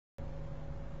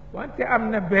wante am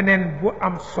na beneen bu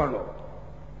am solo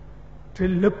te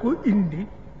la ko indi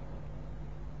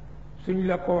suñ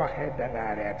la ko waxee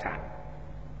dangaa reetaan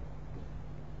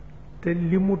te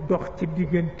li mu dox ci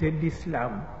diggante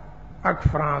l'islam ak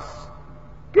France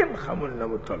kenn xamul na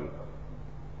mu toll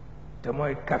te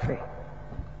mooy café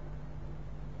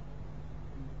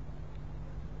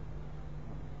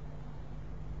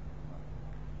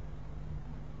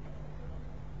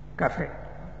café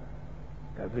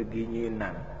gi ñuy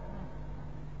naan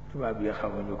tubaab yi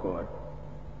xamuñu ko woon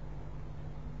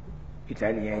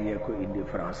italien yee ko indi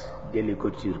France jëli ko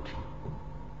Turquie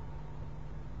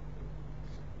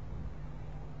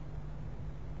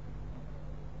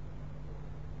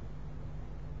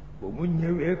ba mu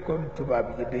ñëwee comme tubaab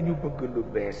yi dañu bëgg lu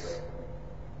bees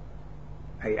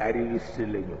ay arriviste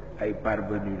lañu ay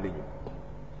parvenu lañu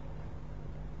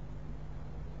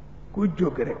ku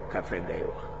jóg rek café ngay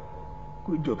wax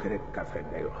ku jóg rek café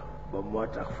ngay wax ba moo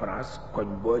tax France koñ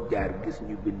boo jaar gis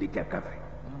ñu bind ca café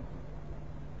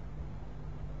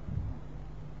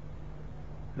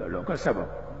looloo ko sabab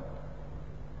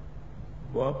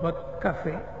booba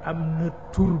café am na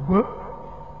tur ba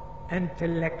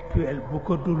intellectuel bu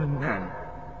ko dul naan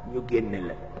ñu génne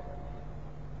la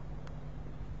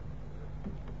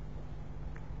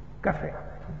café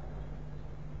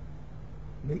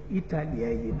mais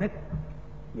italien yi nag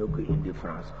ñoo ko indi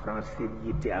France seen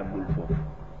yitte àggul foofu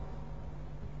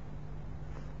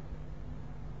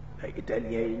ay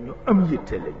italien yi ñu am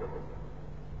yitte lañu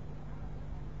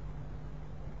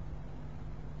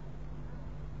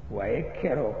waaye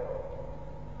keroog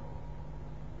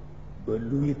ba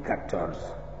Louis XIV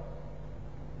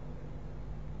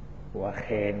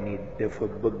waxee ni dafa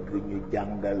bëgg ñu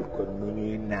jàngal ko nu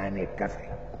ñuy naane café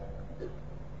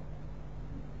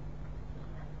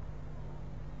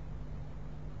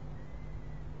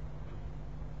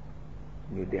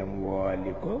ñu dem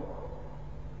wooli ko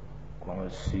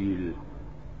consul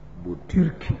bu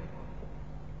Turquie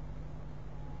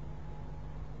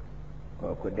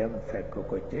kooku dem fekk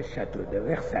ko ca château de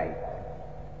Versailles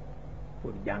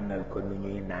pour jàngal ko nu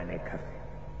ñuy naane café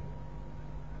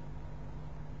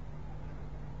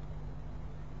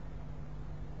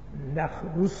ndax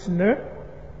rus na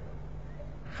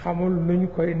xamul nuñ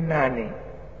koy naane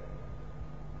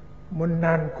mu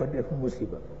naan ko def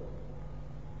musiba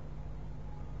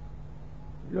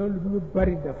loolu ñu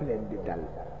bari daf leen di dal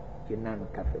ci naan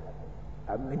café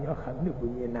am na ñoo xam ne bu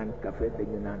ñuy naan café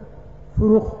dañu naan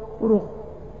furux furux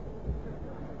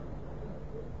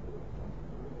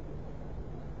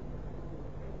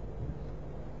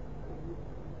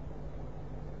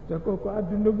te kooku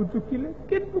àdduna bu tukki la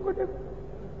kenn du ko def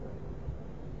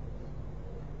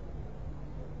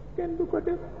kenn du ko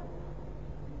def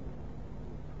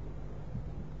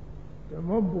te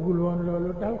moom bëggul woon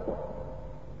loolu dal ko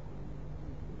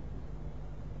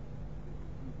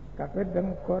café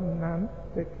danga ko naan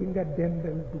te ki nga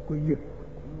dendal du ko yëg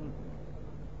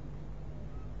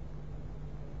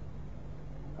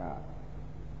waaw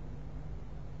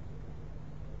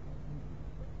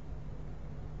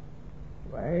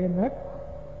waaye nag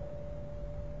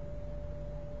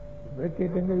bu fekkee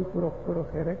da ngay forox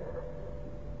foroxe rek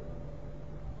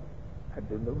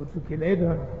àdduna bu tukki lay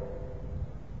doon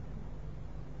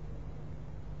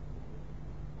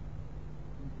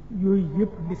yooyu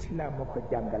yëpp lislaam a ko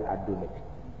jàngal àdduna bi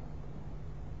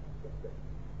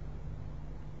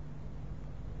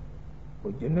bu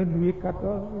jëna Louis XIV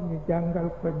ñu jàngal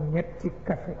ko ñetti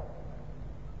café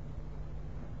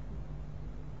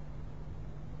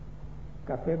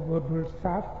café boo dul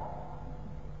saaf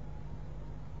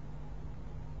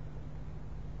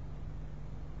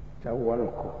te wol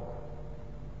ko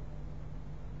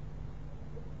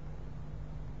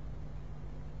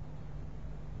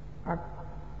ak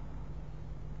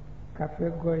café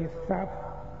gooy saaf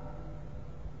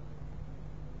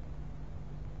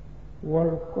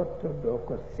wol ko te doo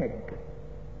ko segg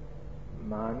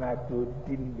maanaa doo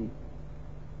dindi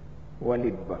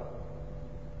walit ba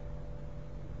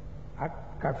ak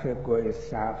café gooy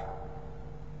saaf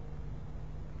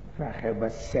fexe ba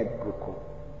segg ko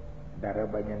dara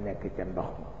bañ a nekk ca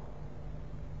ndox ma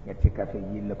ñetti café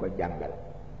yi la ko jàngal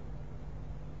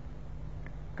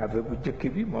café bu jëkk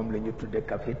bi moom la ñu tudde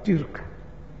café turc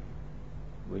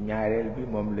bu ñaareel bi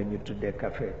moom la ñu tudde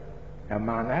café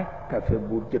amaana café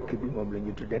bu jëkk bi moom la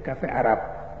ñu tudde café arabe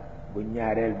bu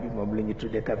ñaareel bi moom la ñu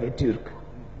tudde café turc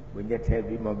bu ñetteel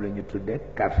bi moom la ñu tudde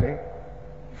café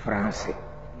français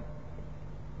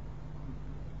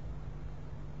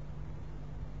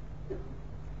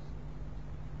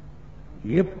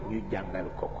yépp ñu jàngal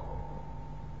ko ko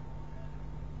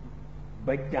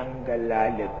ba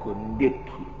jàngalaale ko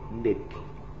ndékki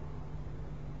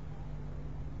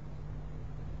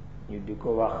ñu di ko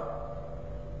wax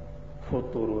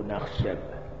futuru Naxshab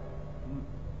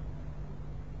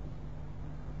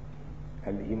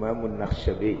al imaamu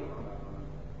Naxshabi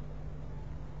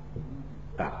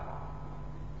waaw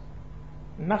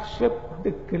Naxshab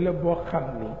dëkk la boo xam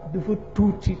ni dafa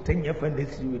tuuti te ña fa ne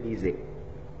civilisé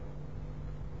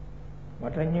moo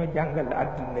tax ñoo jàngal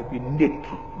àdduna bi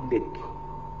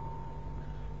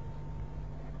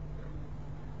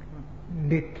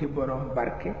ndékki borom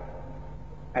barke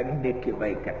ak ndékki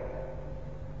baykat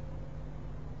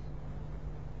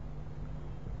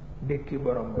ndékki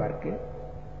borom barke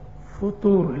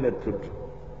futuur la tudd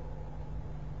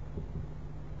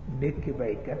ndékki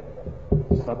baykat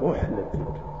sabuux la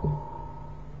tudd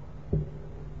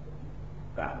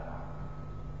waaw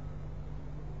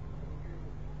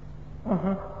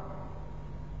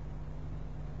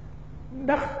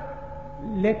ndax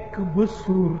lekk ba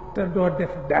suur te doo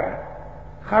def dara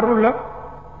xaru la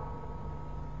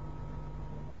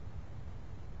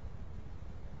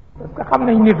parce que xam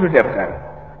nañ nit du def dara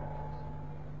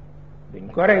duñ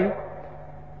ko rey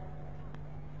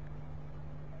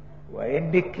waaye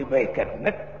ndékki baykat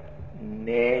nag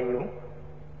nee ñu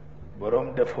boroom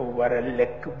dafa war a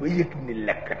lekk ba yëg ni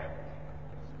lekk na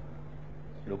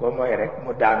lu ko mooy rek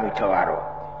mu daanu ca waaroo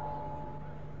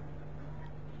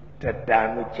te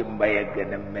daanu ci mbay a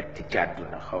gën a metti ci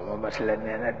àdduna xaw ma mas la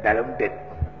nee na dalam dét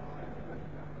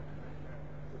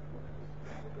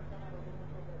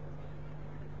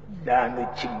daanu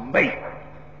ci mbay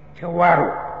ca waaru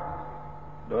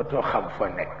dootoo xam fa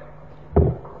nekk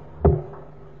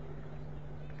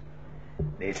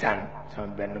ndeysaan sama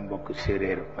benn mbokk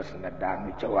séeréer mas na daanu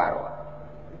ca waaroo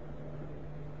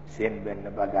seen benn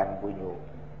bagaan bu ñu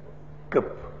këpp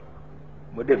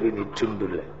mu defe ni tund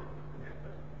la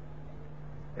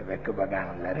te fekk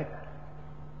bagaan la rek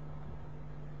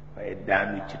waaye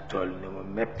daanu ci tool ni mu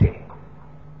mettee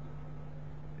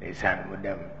ndeysaan mu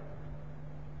dem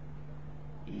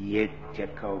yéeg ca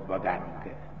kaw bagaan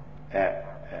ga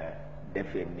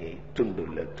defe ni tund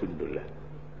la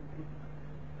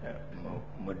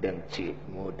mu dem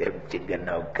ci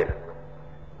gannaaw kër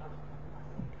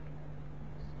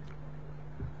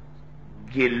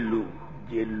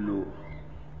jëllu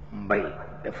mbay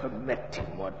dafa metti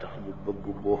moo tax ñu bëgg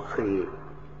boo xëyee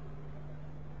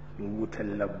ñu wutal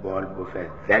la bool bu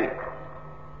fees del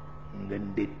nga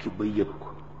ndékki ba yëg ko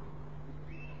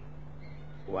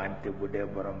wante bu dee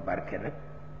borom barke nag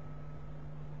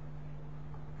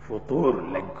futuur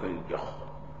lañ koy jox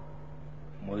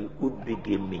mooy ubbi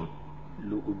gémmiñ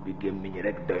lu ubbi gémmiñ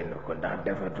rek doy na ko ndax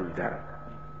defatul dara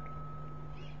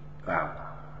waaw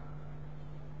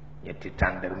ñetti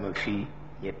tàndarma fii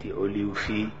ñetti olive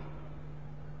fii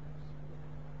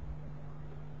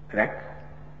rek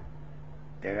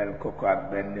tegal ko ak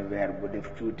benn verre bu def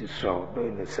tuuti soow doy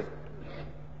na sëkk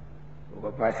bu ko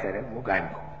paasee rek mu gaañ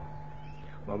ko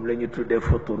moom la ñu tuddee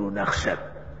futuru Naxshab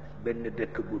benn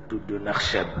dëkk bu tudd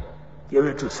Naxshab ca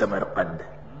wetu Samarqand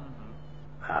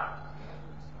waaw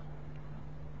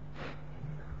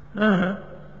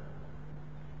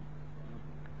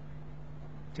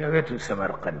ca wetu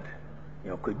Samarqand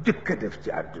ñoo ko jëkk a def ci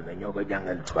àdduna ñoo ko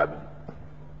jàngal tubaab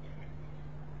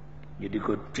yi ñu di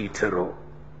ko tiitaroo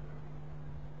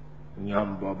ñoom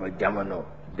booba jamono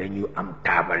dañu am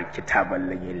taabal ci taabal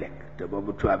la ñuy lekk te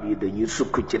boobu tubaab yi dañuy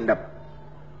sukk ci ndab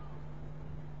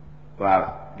waaw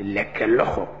di lekke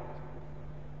loxo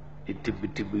di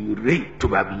tibb yu rëy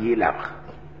tubaab yii laa wax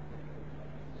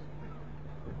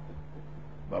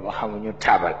booba xamuñu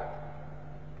taabal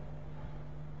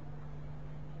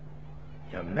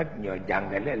ñoom nag ñoo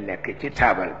jàngale lekk ci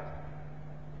taabal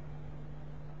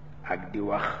ak di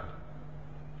wax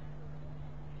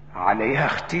alayha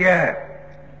ixtiyaar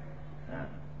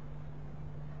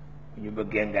ñu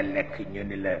bëggee nga lekk ñu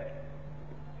ni la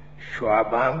choix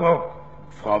baa ngoog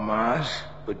fromage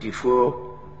petit faux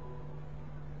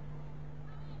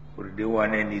pour di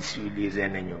wane ni civilisé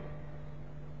nañu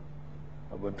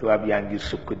booba tubaab yaa ngi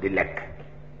sukk di lekk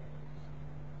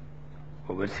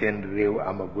booba seen réew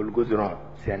amagul goudron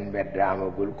seen mbedd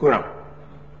amagul courant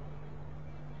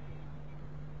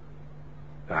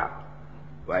waaw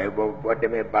waaye boobu boo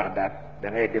demee Bagdad da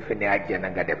ngay defe ne àjjana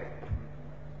nga dem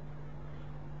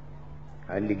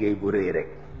a liggéey bu rëy rek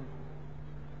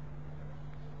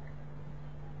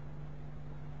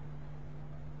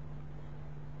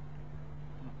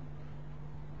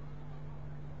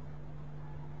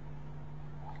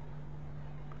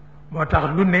moo tax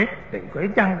lu ne dañ koy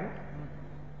jàng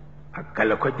ak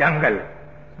kala ko jàngal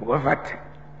bu ko fàtte